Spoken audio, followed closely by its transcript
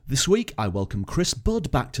This week, I welcome Chris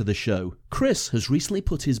Budd back to the show. Chris has recently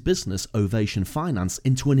put his business, Ovation Finance,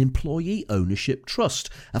 into an employee ownership trust,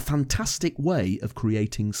 a fantastic way of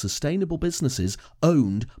creating sustainable businesses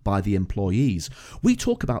owned by the employees. We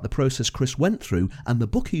talk about the process Chris went through and the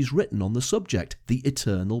book he's written on the subject, The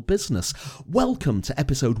Eternal Business. Welcome to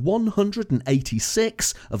episode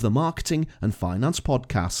 186 of the Marketing and Finance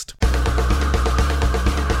Podcast.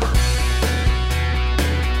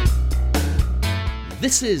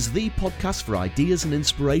 This is the podcast for ideas and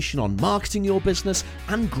inspiration on marketing your business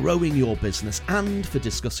and growing your business, and for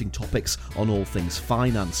discussing topics on all things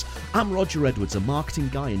finance. I'm Roger Edwards, a marketing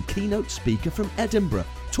guy and keynote speaker from Edinburgh.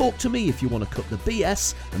 Talk to me if you want to cut the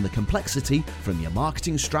BS and the complexity from your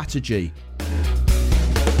marketing strategy.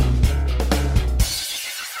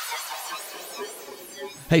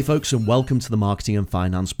 Hey folks, and welcome to the Marketing and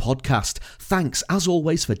Finance Podcast. Thanks, as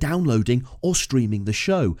always, for downloading or streaming the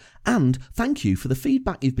show. And thank you for the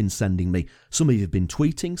feedback you've been sending me. Some of you have been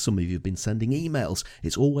tweeting, some of you have been sending emails.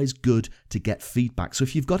 It's always good to get feedback. So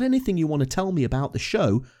if you've got anything you want to tell me about the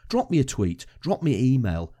show, drop me a tweet, drop me an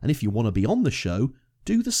email. And if you want to be on the show,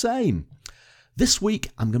 do the same. This week,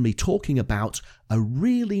 I'm going to be talking about a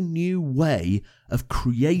really new way of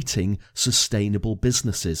creating sustainable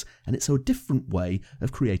businesses, and it's a different way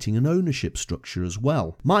of creating an ownership structure as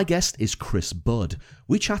well. My guest is Chris Budd.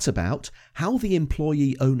 We chat about how the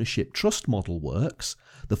employee ownership trust model works,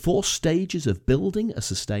 the 4 stages of building a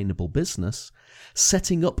sustainable business,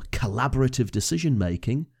 setting up collaborative decision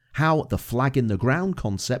making, how the flag in the ground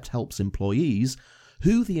concept helps employees,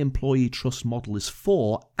 who the employee trust model is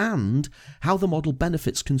for, and how the model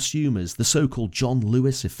benefits consumers, the so-called John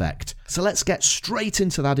Lewis effect. So let's get straight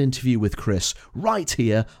into that interview with Chris, right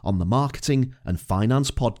here on the Marketing and Finance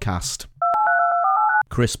Podcast.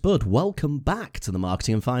 Chris Budd, welcome back to the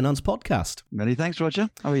Marketing and Finance Podcast. Many thanks, Roger.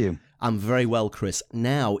 How are you? I'm very well, Chris.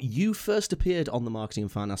 Now, you first appeared on the Marketing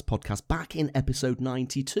and Finance Podcast back in episode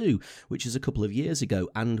 92, which is a couple of years ago.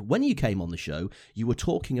 And when you came on the show, you were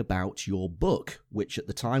talking about your book, which at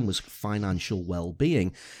the time was Financial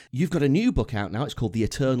Wellbeing. You've got a new book out now. It's called The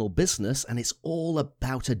Eternal Business, and it's all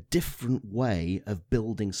about a different way of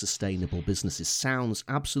building sustainable businesses. Sounds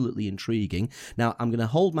absolutely intriguing. Now, I'm going to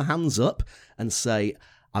hold my hands up and say,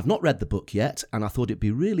 I've not read the book yet, and I thought it'd be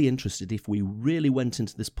really interesting if we really went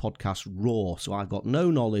into this podcast raw. So I've got no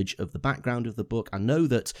knowledge of the background of the book. I know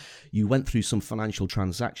that you went through some financial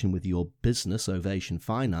transaction with your business, Ovation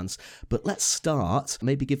Finance, but let's start.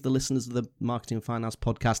 Maybe give the listeners of the Marketing and Finance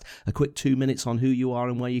Podcast a quick 2 minutes on who you are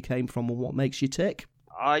and where you came from and what makes you tick.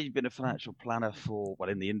 I've been a financial planner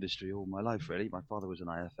in the industry all my life, really. My father was an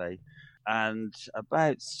IFA. And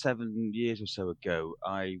about 7 years or so ago,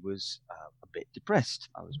 I was a bit depressed.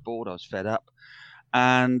 I was bored, I was fed up,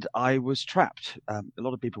 and I was trapped. A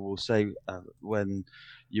lot of people will say when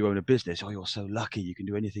you own a business, oh, you're so lucky, you can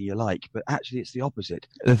do anything you like. But actually, it's the opposite.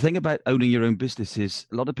 The thing about owning your own business is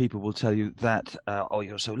a lot of people will tell you that, oh,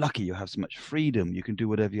 you're so lucky, you have so much freedom, you can do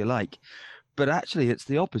whatever you like. But actually, it's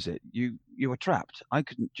the opposite. You are trapped. I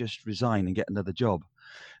couldn't just resign and get another job.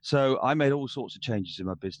 So I made all sorts of changes in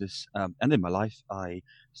my business and in my life. I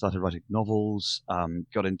started writing novels,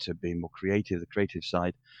 got into being more creative, the creative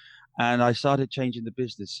side. And I started changing the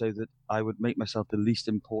business so that I would make myself the least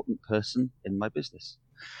important person in my business.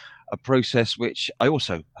 A process which I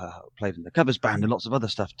also played in the covers band and lots of other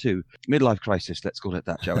stuff too. Midlife crisis, let's call it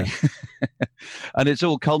that, shall we? And it's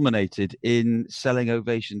all culminated in selling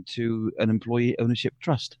Ovation to an employee ownership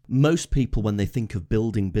trust. Most people, when they think of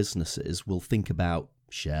building businesses, will think about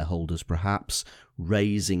shareholders perhaps,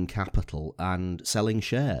 raising capital and selling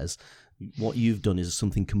shares. What you've done is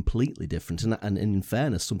something completely different, and in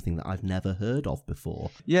fairness, something that I've never heard of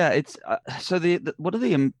before. Yeah, it's so one of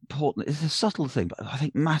the important, it's a subtle thing, but I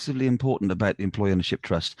think massively important about the employee ownership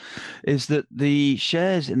trust is that the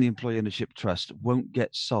shares in the employee ownership trust won't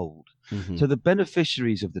get sold. Mm-hmm. So the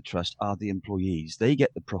beneficiaries of the trust are the employees. They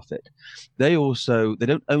get the profit. They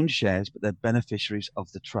don't own shares, but they're beneficiaries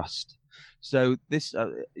of the trust. So this,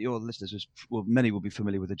 your listeners, many will be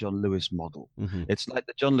familiar with the John Lewis model. Mm-hmm. It's like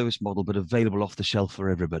the John Lewis model, but available off the shelf for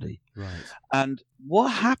everybody. Right. And what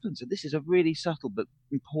happens, and this is a really subtle but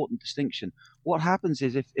important distinction, what happens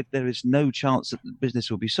is if there is no chance that the business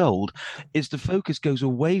will be sold, is the focus goes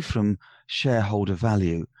away from shareholder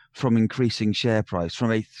value, from increasing share price,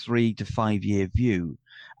 from a 3 to 5 year view.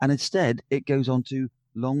 And instead, it goes on to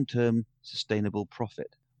long-term sustainable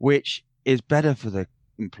profit, which is better for the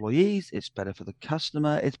employees, it's better for the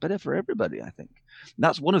customer, it's better for everybody, I think.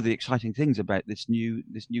 That's one of the exciting things about this new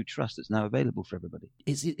trust that's now available for everybody.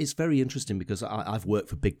 It's very interesting because I've worked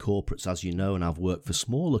for big corporates, as you know, and I've worked for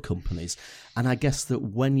smaller companies. And I guess that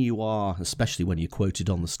when you are, especially when you're quoted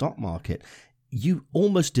on the stock market, you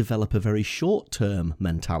almost develop a very short-term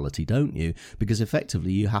mentality, don't you? Because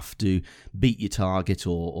effectively you have to beat your target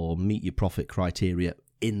or meet your profit criteria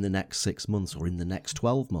in the next 6 months or in the next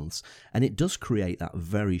 12 months. And it does create that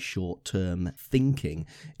very short-term thinking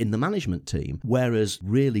in the management team, whereas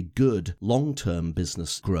really good long-term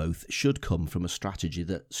business growth should come from a strategy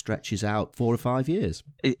that stretches out 4 or 5 years.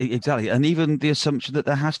 Exactly. And even the assumption that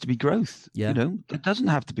there has to be growth. Yeah. You know, it doesn't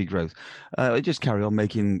have to be growth. Just carry on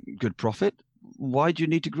making good profit. Why do you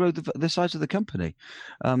need to grow the size of the company?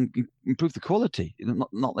 Improve the quality,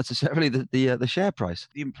 not necessarily the share price.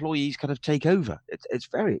 The employees kind of take over. It's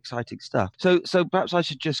very exciting stuff. So perhaps I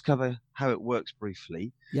should just cover how it works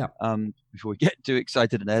briefly. Yeah. Before we get too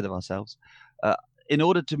excited and ahead of ourselves. In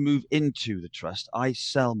order to move into the trust, I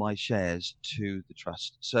sell my shares to the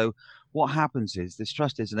trust. So what happens is this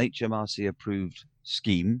trust is an HMRC approved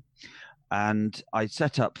scheme. And I,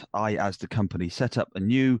 as the company, set up a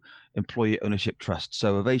new employee ownership trust.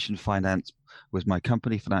 So Ovation Finance was my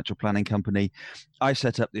company, financial planning company. I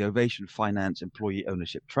set up the Ovation Finance Employee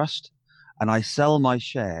Ownership Trust, and I sell my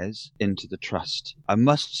shares into the trust. I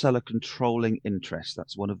must sell a controlling interest.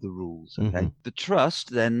 That's one of the rules. Okay. Mm-hmm. The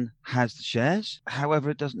trust then has the shares. However,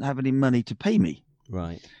 it doesn't have any money to pay me.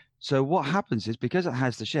 Right. So what happens is, because it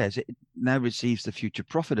has the shares, it now receives the future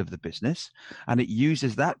profit of the business, and it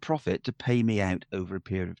uses that profit to pay me out over a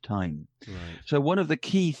period of time. Right. So one of the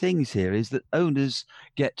key things here is that owners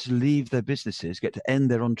get to leave their businesses, get to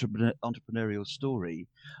end their entrepreneurial story,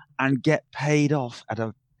 and get paid off at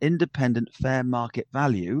an independent, fair market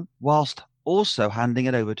value, whilst also handing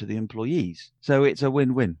it over to the employees. So it's a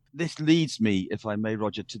win-win. This leads me, if I may,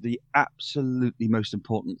 Roger, to the absolutely most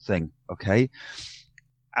important thing, okay?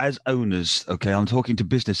 As owners, okay, I'm talking to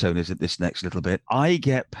business owners at this next little bit, I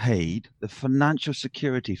get paid, the financial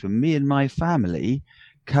security for me and my family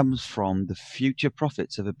comes from the future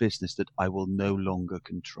profits of a business that I will no longer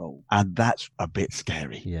control. And that's a bit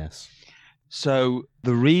scary. Yes. So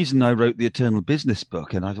the reason I wrote the Eternal Business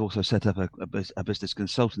book, and I've also set up a business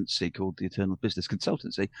consultancy called the Eternal Business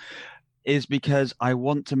Consultancy, is because I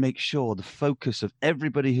want to make sure the focus of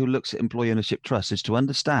everybody who looks at employee ownership trust is to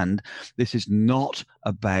understand this is not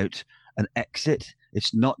about an exit.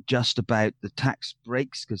 It's not just about the tax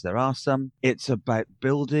breaks, because there are some. It's about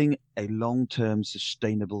building a long-term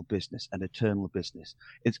sustainable business, an eternal business.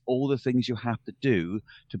 It's all the things you have to do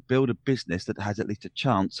to build a business that has at least a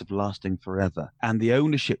chance of lasting forever. And the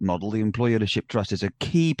ownership model, the employee ownership trust, is a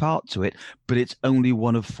key part to it, but it's only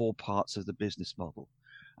one of 4 parts of the business model.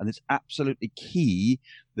 And it's absolutely key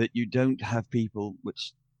that you don't have people,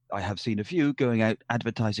 which I have seen a few, going out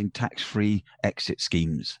advertising tax-free exit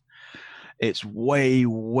schemes. It's way,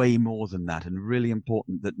 way more than that, and really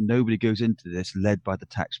important that nobody goes into this led by the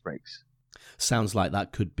tax breaks. Sounds like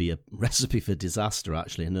that could be a recipe for disaster,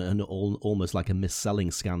 actually, and almost like a mis-selling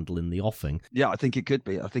scandal in the offing. Yeah, I think it could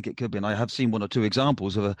be. And I have seen 1 or 2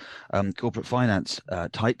 examples of corporate finance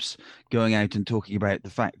types going out and talking about the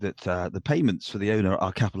fact that the payments for the owner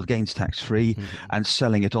are capital gains tax-free and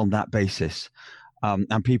selling it on that basis.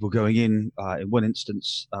 And people going in one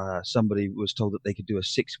instance, somebody was told that they could do a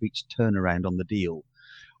 6 weeks turnaround on the deal.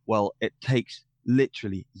 Well, it takes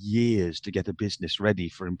literally years to get a business ready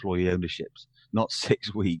for employee ownerships, not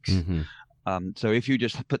 6 weeks. Mm-hmm. So if you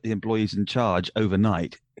just put the employees in charge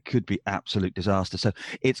overnight, it could be absolute disaster. So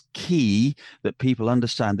it's key that people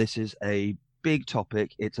understand this is a big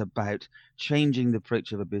topic. It's about changing the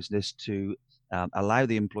approach of a business to allow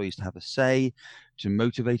the employees to have a say, to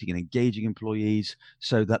motivating and engaging employees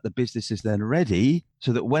so that the business is then ready,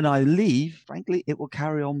 so that when I leave, frankly, it will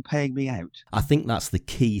carry on paying me out. I think that's the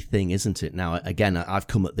key thing, isn't it? Now, again, I've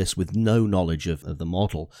come at this with no knowledge of the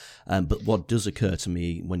model, but what does occur to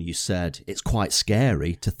me when you said it's quite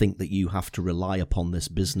scary to think that you have to rely upon this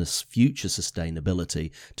business future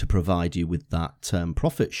sustainability to provide you with that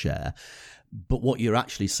profit share. But what you're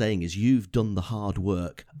actually saying is you've done the hard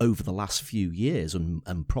work over the last few years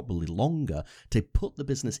and probably longer to put the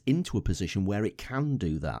business into a position where it can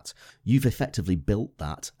do that. You've effectively built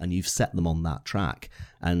that and you've set them on that track.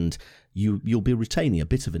 And you'll be retaining a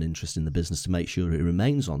bit of an interest in the business to make sure it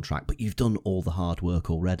remains on track, but you've done all the hard work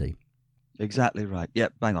already. Exactly right. Yeah,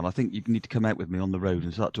 bang on. I think you need to come out with me on the road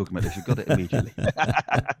and start talking about this. You've got it immediately.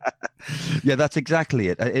 Yeah, that's exactly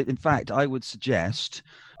it. In fact, I would suggest,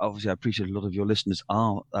 obviously I appreciate a lot of your listeners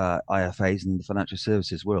are IFAs in the financial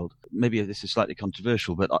services world. Maybe this is slightly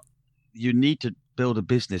controversial, but you need to build a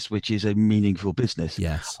business which is a meaningful business.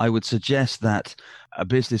 Yes. I would suggest that a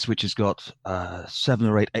business which has got 7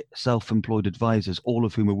 or 8 self-employed advisors, all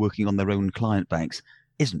of whom are working on their own client banks,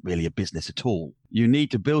 isn't really a business at all. You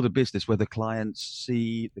need to build a business where the clients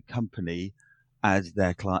see the company as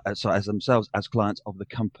their client, as themselves as clients of the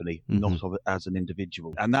company, not of it as an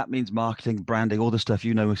individual. And that means marketing, branding, all the stuff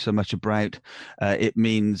you know so much about. It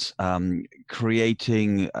means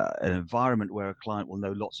creating an environment where a client will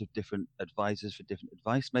know lots of different advisors for different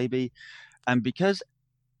advice, maybe. And because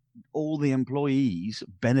all the employees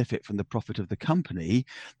benefit from the profit of the company,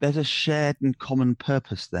 there's a shared and common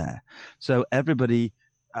purpose there. So everybody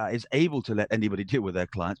is able to let anybody deal with their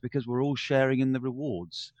clients because we're all sharing in the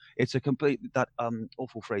rewards. It's a complete, that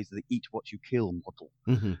awful phrase, the eat what you kill model.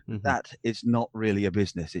 That is not really a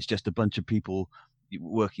business. It's just a bunch of people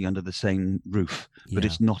working under the same roof, but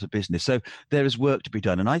it's not a business. So there is work to be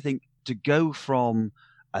done. And I think to go from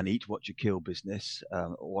an eat what you kill business,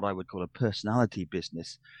 what I would call a personality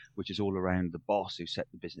business, which is all around the boss who set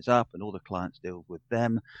the business up and all the clients deal with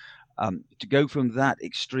them, to go from that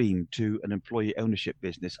extreme to an employee ownership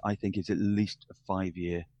business, I think is at least a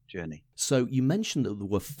 5-year journey. So you mentioned that there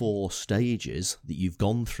were 4 stages that you've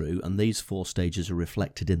gone through, and these 4 stages are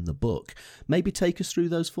reflected in the book. Maybe take us through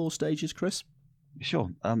those 4 stages, Chris? Sure,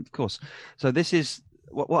 of course. So this is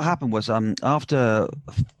what happened was after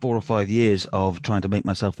 4 or 5 years of trying to make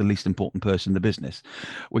myself the least important person in the business,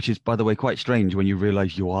 which is, by the way, quite strange when you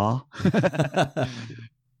realize you are.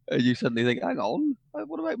 You suddenly think, hang on,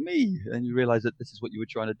 what about me? And you realize that this is what you were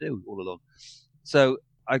trying to do all along. So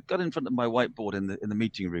I got in front of my whiteboard in the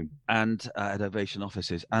meeting room and at Ovation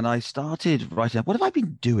offices, and I started writing up, what have I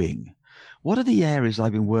been doing? What are the areas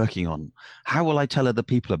I've been working on? How will I tell other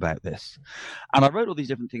people about this? And I wrote all these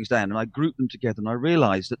different things down and I grouped them together, and I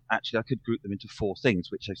realized that actually I could group them into 4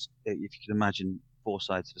 things, which if you can imagine 4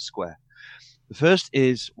 sides of a square. The first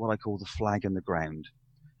is what I call the flag and the ground.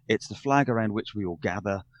 It's the flag around which we all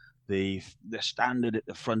gather, the standard at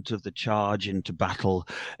the front of the charge into battle.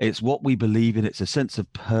 It's what we believe in. It's a sense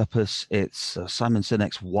of purpose. It's Simon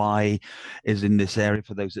Sinek's why is in this area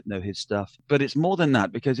for those that know his stuff. But it's more than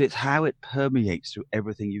that, because it's how it permeates through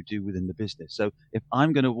everything you do within the business. So if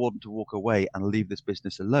I'm going to want to walk away and leave this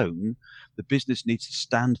business alone, the business needs to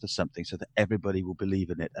stand for something so that everybody will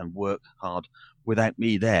believe in it and work hard without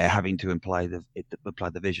me there having to apply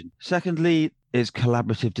the vision. Secondly is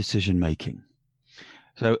collaborative decision making.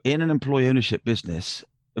 So in an employee ownership business,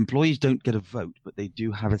 employees don't get a vote, but they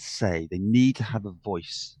do have a say. They need to have a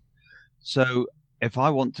voice. So if I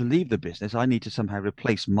want to leave the business, I need to somehow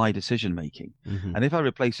replace my decision making. And if I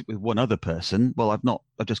replace it with one other person, well,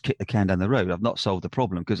 I've just kicked the can down the road. I've not solved the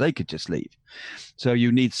problem because they could just leave. So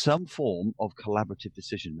you need some form of collaborative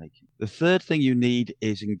decision making. The third thing you need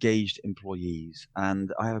is engaged employees.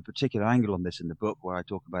 And I have a particular angle on this in the book where I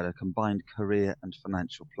talk about a combined career and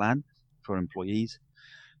financial plan for employees,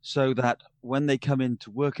 so that when they come in to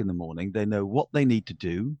work in the morning, they know what they need to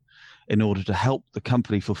do in order to help the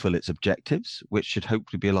company fulfill its objectives, which should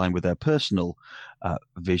hopefully be aligned with their personal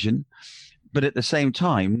vision, but at the same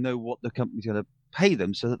time know what the company's going to pay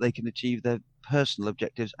them so that they can achieve their personal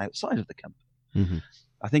objectives outside of the company.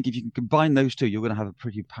 I think if you can combine those two, you're going to have a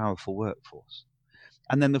pretty powerful workforce.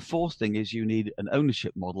 And then the fourth thing is you need an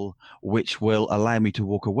ownership model which will allow me to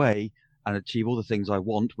walk away and achieve all the things I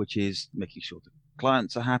want, which is making sure the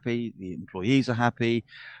clients are happy, the employees are happy,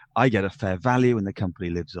 I get a fair value, and the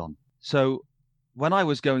company lives on. So when I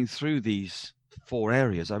was going through these 4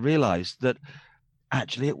 areas, I realized that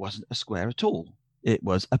actually it wasn't a square at all. It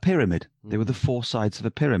was a pyramid. They were the 4 sides of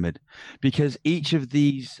a pyramid, because each of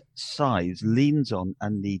these sides leans on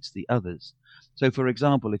and needs the others. So for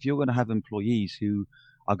example, if you're going to have employees who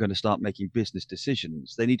are going to start making business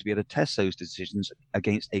decisions, they need to be able to test those decisions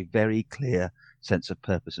against a very clear sense of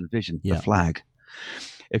purpose and vision, the flag.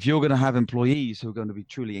 If you're going to have employees who are going to be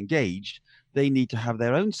truly engaged, they need to have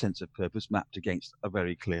their own sense of purpose mapped against a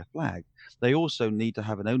very clear flag. They also need to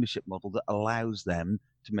have an ownership model that allows them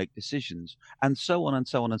to make decisions, and so on and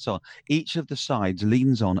so on and so on. Each of the sides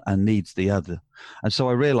leans on and needs the other. And so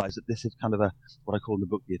I realized that this is kind of what I call in the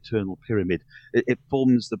book the eternal pyramid. It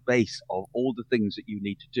forms the base of all the things that you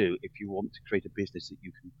need to do if you want to create a business that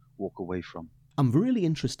you can walk away from. I'm really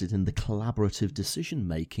interested in the collaborative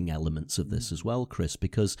decision-making elements of this as well, Chris,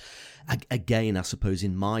 because, again, I suppose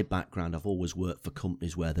in my background, I've always worked for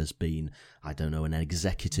companies where there's been, I don't know, an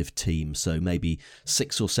executive team, so maybe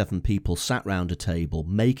 6 or 7 people sat round a table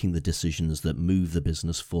making the decisions that move the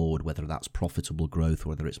business forward, whether that's profitable growth,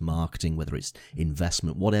 whether it's marketing, whether it's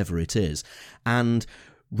investment, whatever it is. And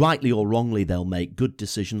rightly or wrongly, they'll make good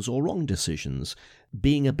decisions or wrong decisions.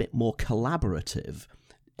 Being a bit more collaborative,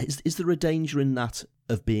 Is there a danger in that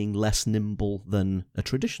of being less nimble than a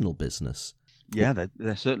traditional business? Yeah,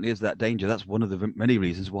 there certainly is that danger. That's one of the many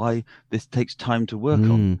reasons why this takes time to work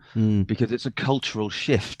on, because it's a cultural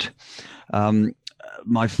shift.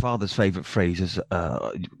 My father's favourite phrase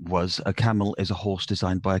was, "A camel is a horse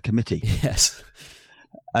designed by a committee." Yes.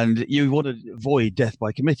 And you want to avoid death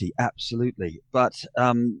by committee, absolutely. But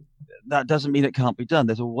that doesn't mean it can't be done.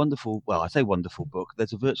 There's a wonderful, well, I say wonderful book.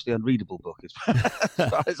 There's a virtually unreadable book, as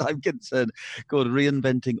far as I'm concerned, called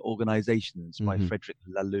Reinventing Organizations by Frederick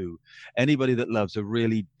Laloux. Anybody that loves a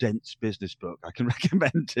really dense business book, I can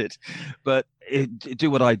recommend it. But do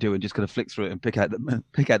what I do and just kind of flick through it and pick out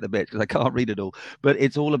the bits, because I can't read it all. But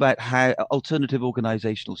it's all about how alternative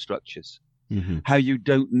organizational structures. Mm-hmm. How you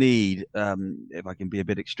don't need, if I can be a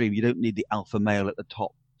bit extreme, you don't need the alpha male at the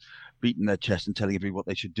top beating their chest and telling everybody what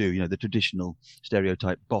they should do, the traditional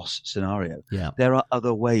stereotype boss scenario. Yeah. There are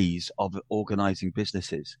other ways of organizing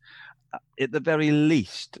businesses. At the very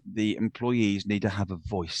least, the employees need to have a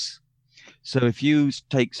voice. So if you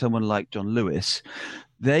take someone like John Lewis,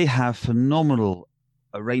 they have phenomenal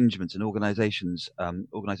arrangements and organizational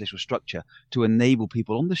structure to enable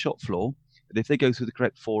people on the shop floor, that if they go through the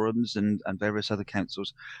correct forums and various other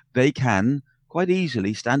councils, they can quite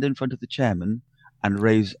easily stand in front of the chairman and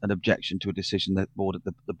raise an objection to a decision that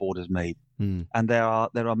the board has made. And there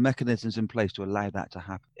are mechanisms in place to allow that to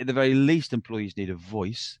happen. At the very least, employees need a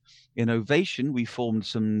voice. In Ovation, we formed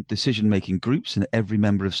some decision-making groups, and every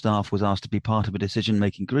member of staff was asked to be part of a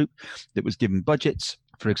decision-making group that was given budgets,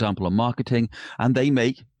 for example, on marketing, and they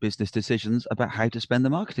make business decisions about how to spend the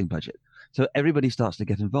marketing budget. So everybody starts to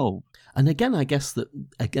get involved. And again, I guess that,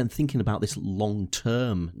 thinking about this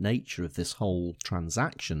long-term nature of this whole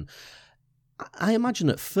transaction, I imagine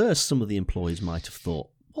at first some of the employees might have thought,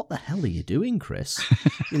 what the hell are you doing, Chris?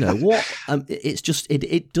 What? It's just,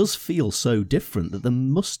 it does feel so different that there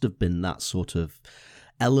must have been that sort of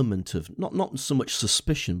element of not so much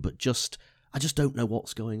suspicion, but just, I just don't know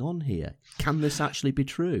what's going on here. Can this actually be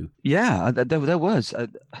true? Yeah, there was.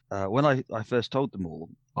 When I first told them all,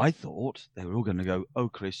 I thought they were all going to go, "Oh,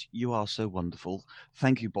 Chris, you are so wonderful.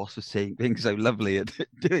 Thank you, boss, for being so lovely at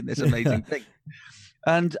doing this amazing thing."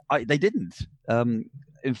 And they didn't.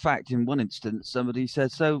 In fact, in one instance, somebody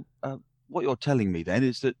said, "So what you're telling me then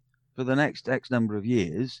is that for the next X number of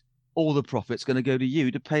years, all the profit's going to go to you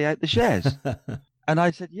to pay out the shares." And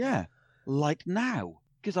I said, "Yeah, like now,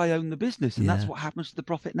 because I own the business, and that's what happens to the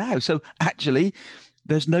profit now. So actually,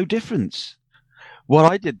 there's no difference." What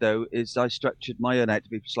I did, though, is I structured my earn-out to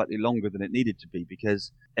be slightly longer than it needed to be,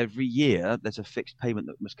 because every year there's a fixed payment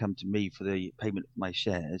that must come to me for the payment of my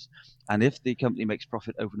shares. And if the company makes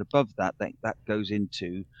profit over and above that, that goes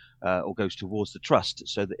into or goes towards the trust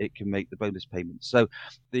so that it can make the bonus payments. So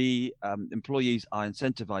the employees are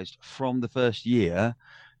incentivized from the first year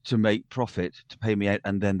to make profit to pay me out,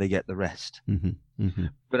 and then they get the rest. Mm-hmm. Mm-hmm.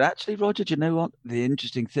 But actually, Roger, do you know what? The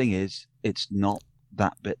interesting thing is, it's not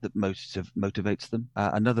that bit that motivates them.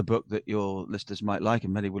 Another book that your listeners might like,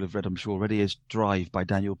 and many will have read, I'm sure already, is Drive by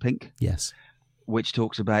Daniel Pink. Yes. Which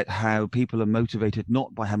talks about how people are motivated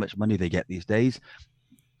not by how much money they get these days,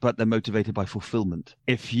 but they're motivated by fulfillment.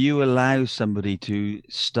 If you allow somebody to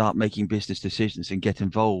start making business decisions and get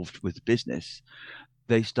involved with business,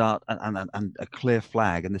 they start, and a clear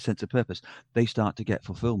flag and the sense of purpose, they start to get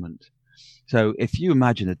fulfillment. So if you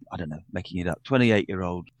imagine, I don't know, making it up,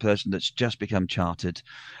 28-year-old person that's just become chartered,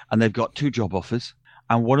 and they've got 2 job offers,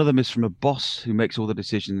 and one of them is from a boss who makes all the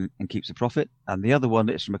decisions and keeps the profit, and the other one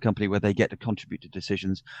is from a company where they get to contribute to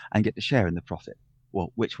decisions and get to share in the profit.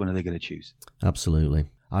 Well, which one are they going to choose? Absolutely.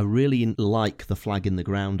 I really like the flag in the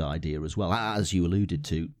ground idea as well. As you alluded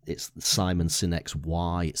to, it's Simon Sinek's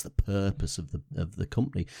why, it's the purpose of the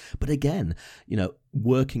company. But again,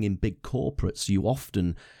 working in big corporates, you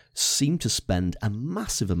often seem to spend a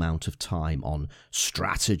massive amount of time on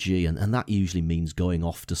strategy, and that usually means going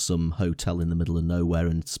off to some hotel in the middle of nowhere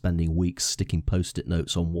and spending weeks sticking post-it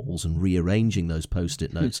notes on walls and rearranging those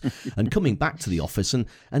post-it notes and coming back to the office, and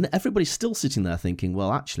everybody's still sitting there thinking,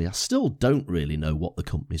 well, actually, I still don't really know what the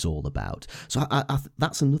company's all about. So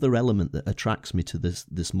that's another element that attracts me to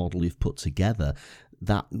this model you've put together,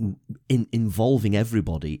 that involving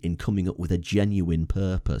everybody in coming up with a genuine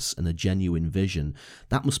purpose and a genuine vision.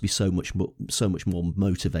 That must be so much more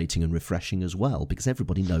motivating and refreshing as well, because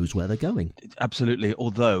everybody knows where they're going. Absolutely,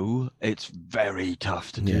 although it's very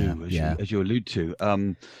tough to do, as you allude to.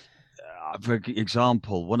 For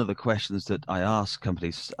example, one of the questions that I ask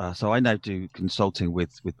companies, so I now do consulting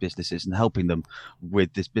with businesses and helping them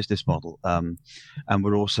with this business model. And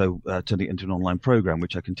we're also turning it into an online program,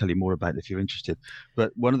 which I can tell you more about if you're interested.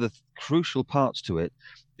 But one of the crucial parts to it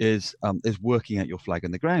is working at your flag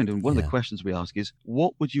in the ground. And one of Yeah. the questions we ask is,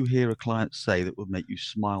 what would you hear a client say that would make you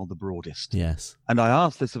smile the broadest? Yes. And I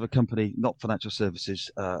asked this of a company, not financial services,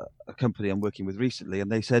 a company I'm working with recently,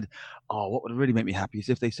 and they said, oh, what would really make me happy is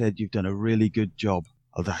if they said, you've done a really good job.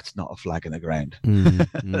 Oh, that's not a flag in the ground.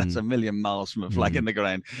 That's a million miles from a flag in the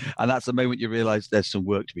ground. And that's the moment you realize there's some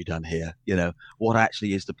work to be done here. You know, what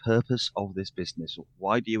actually is the purpose of this business?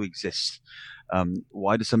 Why do you exist?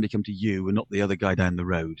 Why does somebody come to you and not the other guy down the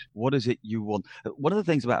road? What is it you want? One of the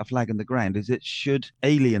things about a flag in the ground is it should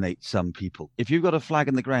alienate some people. If you've got a flag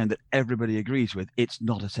in the ground that everybody agrees with, it's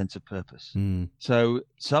not a sense of purpose. So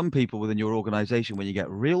some people within your organization, when you get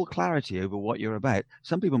real clarity over what you're about,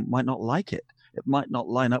 some people might not like it. It might not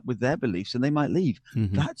line up with their beliefs and they might leave.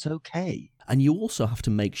 That's okay. And you also have to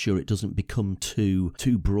make sure it doesn't become too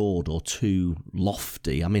broad or too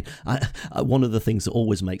lofty. I mean, one of the things that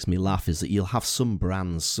always makes me laugh is that you'll have some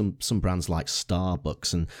brands, some brands like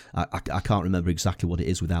Starbucks, and I can't remember exactly what it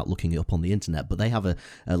is without looking it up on the internet, but they have a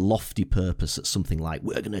lofty purpose that's something like,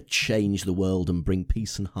 we're going to change the world and bring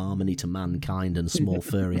peace and harmony to mankind and small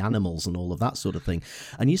furry animals and all of that sort of thing.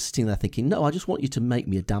 And you're sitting there thinking, no, I just want you to make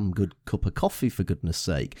me a damn good cup of coffee, for goodness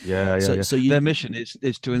sake. So their mission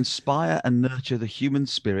is to inspire and nurture the human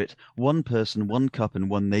spirit, one person, one cup, and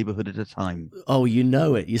one neighborhood at a time. Oh, you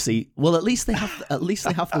know it. You see, well, at least they have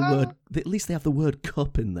the word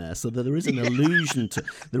cup in there, so that there is an allusion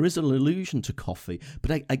to coffee.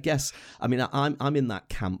 But I guess, I mean, I'm in that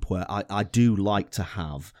camp where I do like to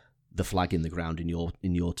have the flag in the ground,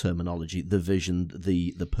 in your terminology, the vision,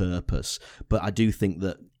 the purpose. But I do think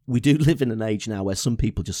that we do live in an age now where some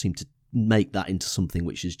people just seem to make that into something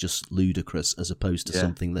which is just ludicrous, as opposed to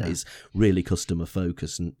something that is really customer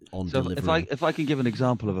focused and on delivery. If I can give an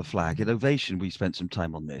example of a flag, at Ovation we spent some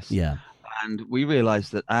time on this. Yeah. And we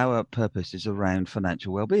realized that our purpose is around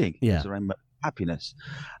financial well-being. Yeah. It's around happiness.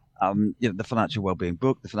 The financial well-being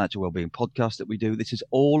book, the financial well-being podcast that we do, this is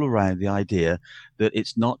all around the idea that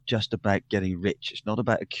it's not just about getting rich. It's not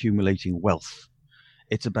about accumulating wealth.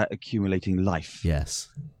 It's about accumulating life. Yes.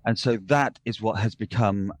 And so that is what has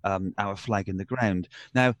become our flag in the ground.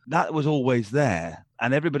 Now, that was always there.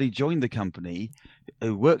 And everybody joined the company,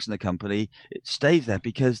 who works in the company, it stays there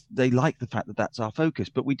because they like the fact that that's our focus.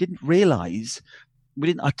 But we didn't realize, we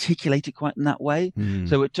didn't articulate it quite in that way.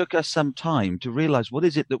 So it took us some time to realize, what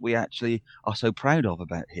is it that we actually are so proud of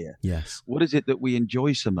about here? Yes. What is it that we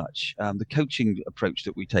enjoy so much? The coaching approach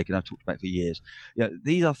that we take, and I've talked about for years.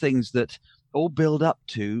 These are things that all build up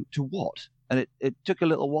to what? And it took a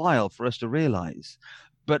little while for us to realize,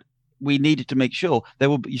 but we needed to make sure there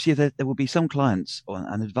will be some clients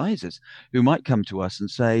and advisors who might come to us and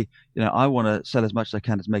say, I want to sell as much as I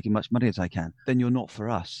can, as making much money as I can. Then you're not for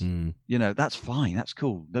us. That's fine. That's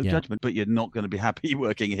cool. No judgment, but you're not going to be happy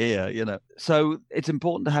working here, So it's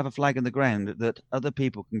important to have a flag in the ground that other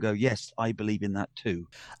people can go, yes, I believe in that too.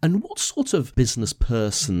 And what sort of business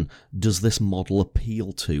person does this model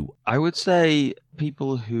appeal to? I would say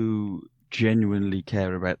people who genuinely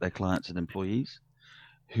care about their clients and employees,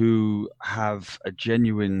 who have a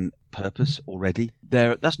genuine purpose already.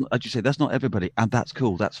 That's not, as you say, that's not everybody, and that's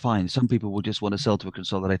cool. That's fine. Some people will just want to sell to a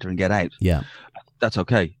consolidator and get out. Yeah, that's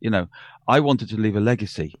okay. I wanted to leave a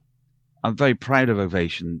legacy. I'm very proud of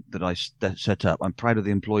Ovation that I set up. I'm proud of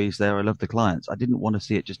the employees there. I love the clients. I didn't want to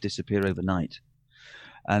see it just disappear overnight.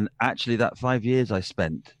 And actually, that 5 years I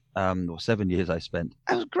spent, or 7 years I spent,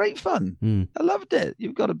 it was great fun. I loved it.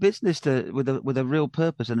 You've got a business with a real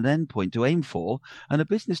purpose and an end point to aim for, and a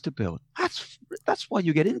business to build. That's why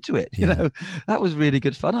you get into it. That was really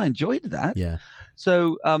good fun. I enjoyed that. Yeah.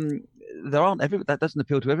 So that doesn't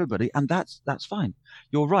appeal to everybody, and that's fine.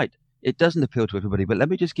 You're right. It doesn't appeal to everybody, but let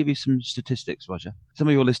me just give you some statistics, Roger. Some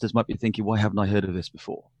of your listeners might be thinking, why haven't I heard of this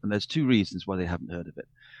before? And there's two reasons why they haven't heard of it.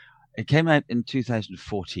 It came out in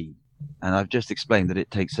 2014. And I've just explained that it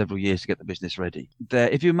takes several years to get the business ready.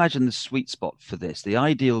 If you imagine the sweet spot for this, the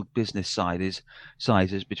ideal business size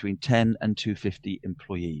is between 10 and 250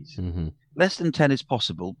 employees. Less than 10 is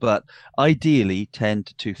possible, but ideally 10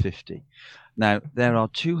 to 250. Now, there are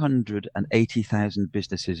 280,000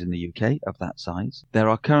 businesses in the UK of that size. There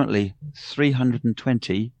are currently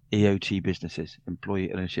 320 EOT businesses,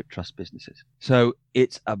 employee ownership trust businesses. So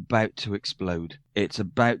it's about to explode. It's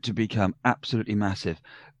about to become absolutely massive.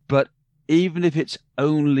 But even if it's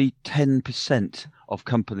only 10% of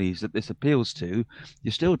companies that this appeals to,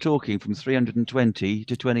 you're still talking from 320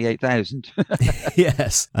 to 28,000.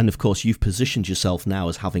 Yes. And of course, you've positioned yourself now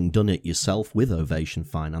as having done it yourself with Ovation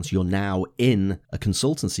Finance. You're now in a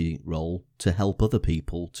consultancy role to help other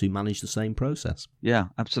people to manage the same process. Yeah,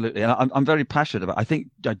 absolutely. And I'm very passionate about it.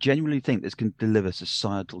 I genuinely think this can deliver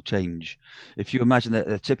societal change. If you imagine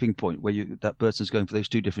a tipping point where that person's going for those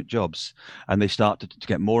two different jobs and they start to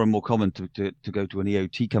get more and more common to go to an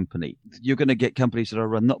EOT company, you're going to get companies that are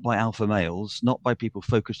run not by alpha males, not by people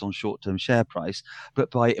focused on short-term share price,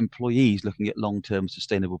 but by employees looking at long-term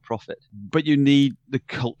sustainable profit. But you need the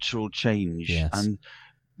cultural change. Yes. And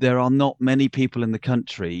there are not many people in the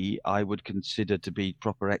country I would consider to be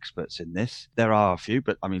proper experts in this. There are a few,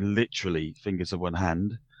 but I mean, literally fingers of one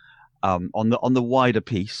hand. On the wider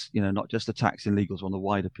piece, not just the tax and legals, on the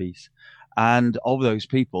wider piece. And of those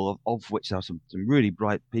people, of which there are some really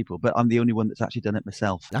bright people, but I'm the only one that's actually done it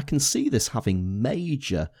myself. I can see this having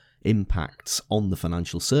major impacts on the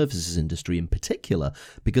financial services industry in particular,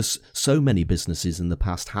 because so many businesses in the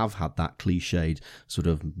past have had that cliched sort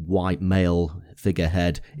of white male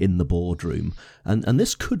figurehead in the boardroom. And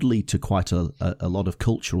this could lead to quite a lot of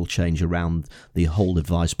cultural change around the whole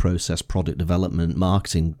advice process, product development,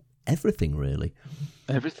 marketing, everything really.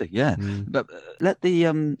 Everything, yeah. But let the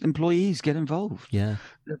employees get involved. Yeah,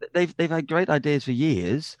 they've had great ideas for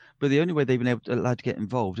years, but the only way they've been allowed to get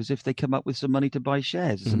involved is if they come up with some money to buy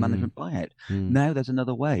shares as a management buyout. Now there's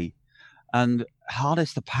another way, and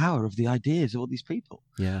harness the power of the ideas of all these people.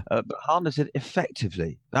 Yeah, but harness it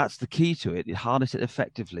effectively. That's the key to it. Harness it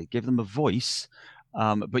effectively. Give them a voice.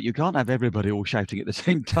 But you can't have everybody all shouting at the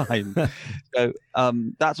same time. So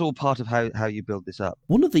that's all part of how you build this up.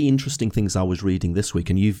 One of the interesting things I was reading this week,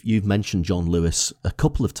 and you've mentioned John Lewis a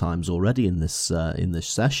couple of times already in this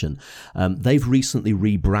session, they've recently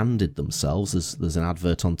rebranded themselves. There's an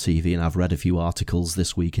advert on TV, and I've read a few articles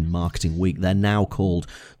this week in Marketing Week. They're now called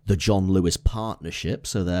the John Lewis Partnership,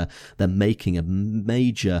 so they're making a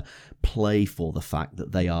major play for the fact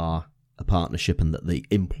that they are a partnership and that the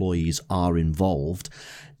employees are involved.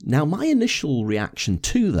 Now, my initial reaction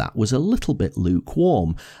to that was a little bit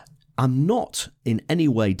lukewarm. I'm not in any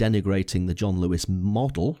way denigrating the John Lewis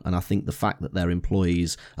model, and I think the fact that their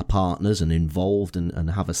employees are partners and involved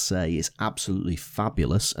and have a say is absolutely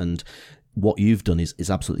fabulous, and what you've done is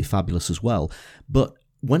absolutely fabulous as well. But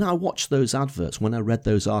when I watched those adverts, when I read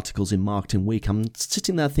those articles in Marketing Week, I'm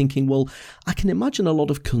sitting there thinking, well, I can imagine a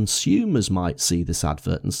lot of consumers might see this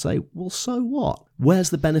advert and say, well, so what?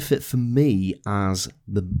 Where's the benefit for me as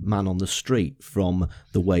the man on the street from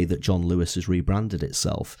the way that John Lewis has rebranded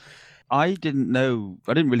itself? I didn't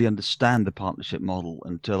really understand the partnership model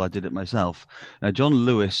until I did it myself. Now, John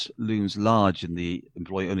Lewis looms large in the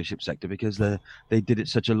employee ownership sector because they did it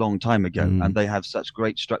such a long time ago and they have such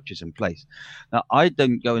great structures in place. Now, I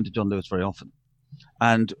don't go into John Lewis very often.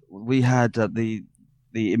 And we had the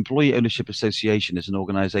Employee Ownership Association is an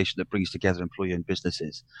organization that brings together employee-owned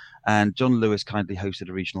businesses. And John Lewis kindly hosted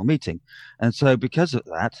a regional meeting. And so because of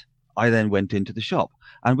that, I then went into the shop,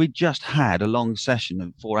 and we just had a long session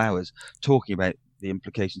of 4 hours talking about the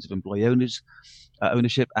implications of employee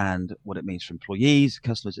ownership and what it means for employees,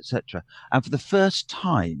 customers, etc. And for the first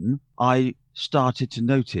time, I started to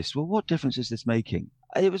notice, well, what difference is this making?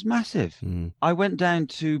 It was massive. I went down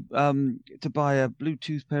to buy a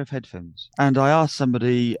Bluetooth pair of headphones, and I asked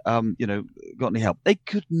somebody, got any help? They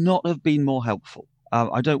could not have been more helpful.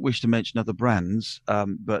 I don't wish to mention other brands,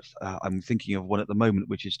 but I'm thinking of one at the moment,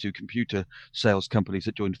 which is two computer sales companies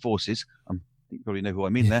that joined forces. You probably know who I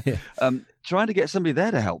mean there. Trying to get somebody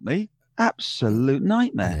there to help me, absolute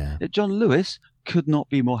nightmare. Yeah. John Lewis could not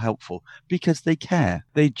be more helpful because they care.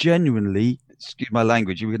 They genuinely, excuse my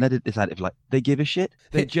language, you can edit this out if you like, they give a shit.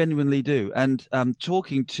 They genuinely do. And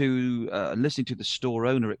listening to the store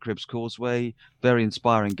owner at Cribbs Causeway, very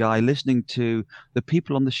inspiring guy, listening to the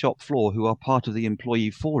people on the shop floor who are part of the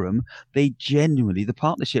employee forum, they genuinely, the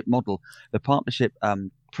partnership model, the partnership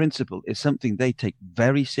principle is something they take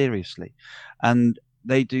very seriously. And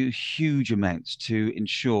they do huge amounts to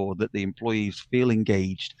ensure that the employees feel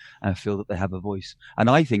engaged and feel that they have a voice. And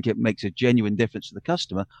I think it makes a genuine difference to the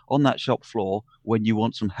customer on that shop floor when you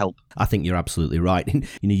want some help. I think you're absolutely right.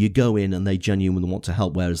 You go in and they genuinely want to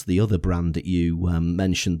help, whereas the other brand that you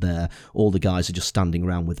mentioned there, all the guys are just standing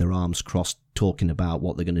around with their arms crossed talking about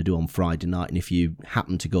what they're going to do on Friday night, and if you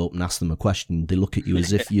happen to go up and ask them a question, they look at you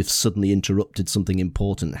as if you've suddenly interrupted something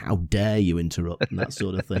important. How dare you interrupt, and that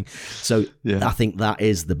sort of thing. So I think that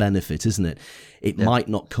is the benefit, isn't it? It might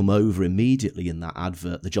not come over immediately in that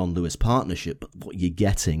advert, the John Lewis Partnership, but what you're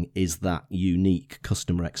getting is that unique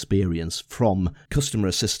customer experience from customer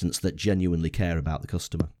assistants that genuinely care about the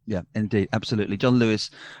customer. Yeah, indeed. Absolutely. John Lewis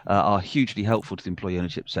are hugely helpful to the employee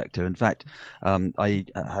ownership sector. In fact, I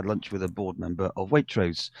had lunch with a board member of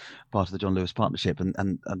Waitrose, part of the John Lewis Partnership,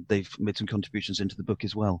 and they've made some contributions into the book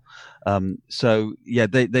as well. So yeah,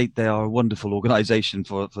 they are a wonderful organisation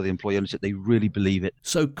for the employee ownership. They really believe it.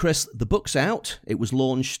 So Chris, the book's out. It was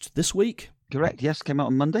launched this week? Correct, yes, came out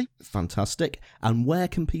on Monday. Fantastic. And where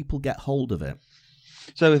can people get hold of it?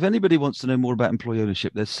 So if anybody wants to know more about employee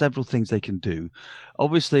ownership, there's several things they can do.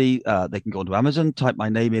 Obviously, they can go onto Amazon, type my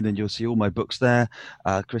name in, and you'll see all my books there.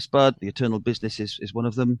 Chris Budd, The Eternal Business is one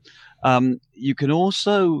of them. You can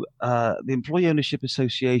also, the Employee Ownership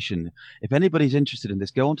Association, if anybody's interested in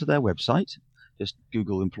this, go onto their website. Just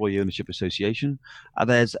Google Employee Ownership Association.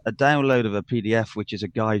 There's a download of a PDF, which is a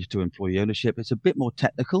guide to employee ownership. It's a bit more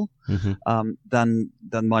technical than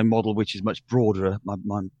my model, which is much broader. My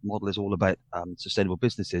model is all about sustainable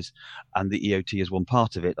businesses, and the EOT is one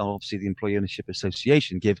part of it. And obviously, the Employee Ownership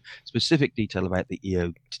Association give specific detail about the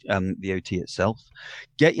EOT itself.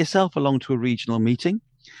 Get yourself along to a regional meeting.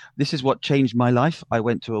 This is what changed my life. I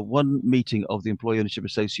went to one meeting of the Employee Ownership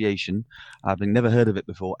Association, having never heard of it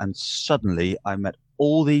before, and suddenly I met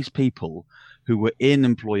all these people who were in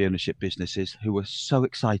employee ownership businesses who were so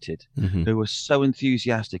excited, who were so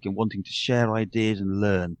enthusiastic and wanting to share ideas and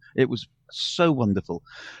learn. It was so wonderful.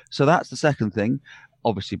 So that's the second thing.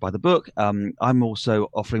 Obviously, by the book, I'm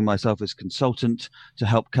also offering myself as consultant to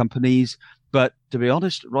help companies. But to be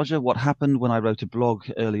honest, Roger, what happened when I wrote a blog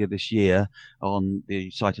earlier this year on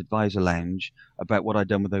the Site Advisor Lounge about what I'd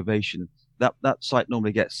done with Ovation, that site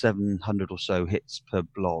normally gets 700 or so hits per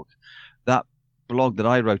blog. That blog that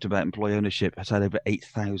I wrote about employee ownership has had over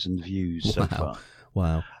 8,000 views so far.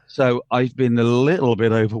 Wow. So I've been a little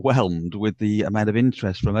bit overwhelmed with the amount of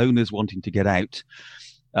interest from owners wanting to get out.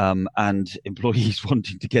 And employees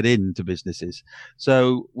wanting to get into businesses.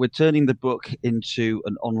 So we're turning the book into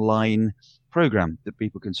an online program that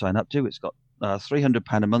people can sign up to. It's got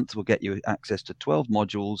 £300 a month will get you access to 12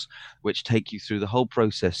 modules, which take you through the whole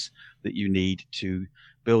process that you need to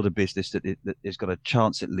build a business that has got a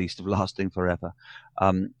chance at least of lasting forever.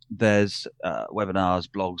 There's webinars,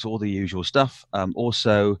 blogs, all the usual stuff.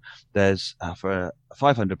 Also, there's for a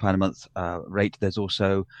 £500 a month rate, there's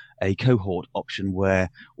also a cohort option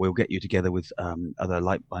where we'll get you together with other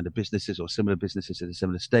like-minded businesses or similar businesses at a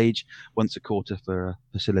similar stage once a quarter for a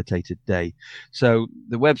facilitated day. So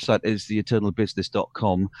the website is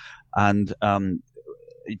theeternalbusiness.com, and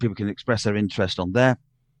people can express their interest on there,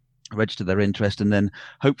 register their interest, and then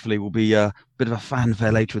hopefully will be a bit of a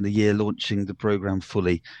fanfare later in the year launching the program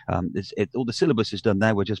fully. All the syllabus is done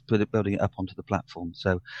now. We're just building it up onto the platform.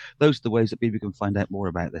 So those are the ways that people can find out more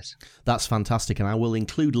about this. That's fantastic, and I will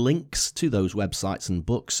include links to those websites and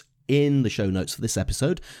books in the show notes for this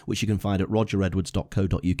episode, which you can find at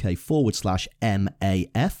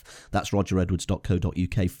rogeredwards.co.uk/MAF. That's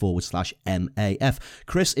rogeredwards.co.uk/MAF.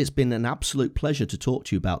 Chris, it's been an absolute pleasure to talk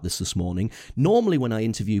to you about this morning. Normally when I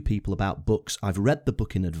interview people about books, I've read the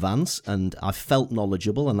book in advance and I've felt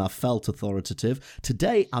knowledgeable and I've felt authoritative.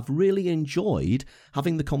 Today, I've really enjoyed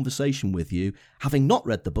having the conversation with you, having not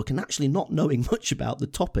read the book and actually not knowing much about the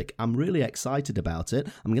topic. I'm really excited about it.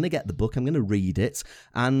 I'm going to get the book, I'm going to read it,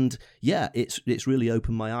 and yeah, it's really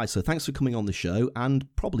opened my eyes. So thanks for coming on the show, and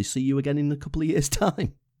probably see you again in a couple of years'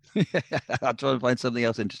 time. I'll try and find something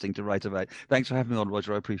else interesting to write about. Thanks for having me on,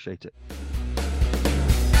 Roger. I appreciate it.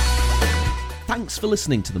 Thanks for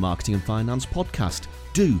listening to the Marketing and Finance podcast.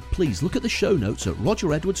 Do please look at the show notes at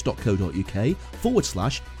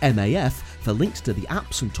rogeredwards.co.uk/MAF for links to the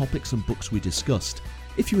apps and topics and books we discussed.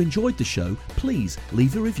 If you enjoyed the show, please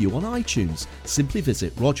leave a review on iTunes. Simply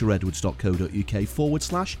visit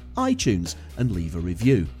rogeredwards.co.uk/iTunes and leave a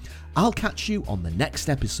review. I'll catch you on the next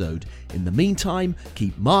episode. In the meantime,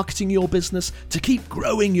 keep marketing your business to keep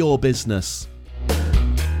growing your business.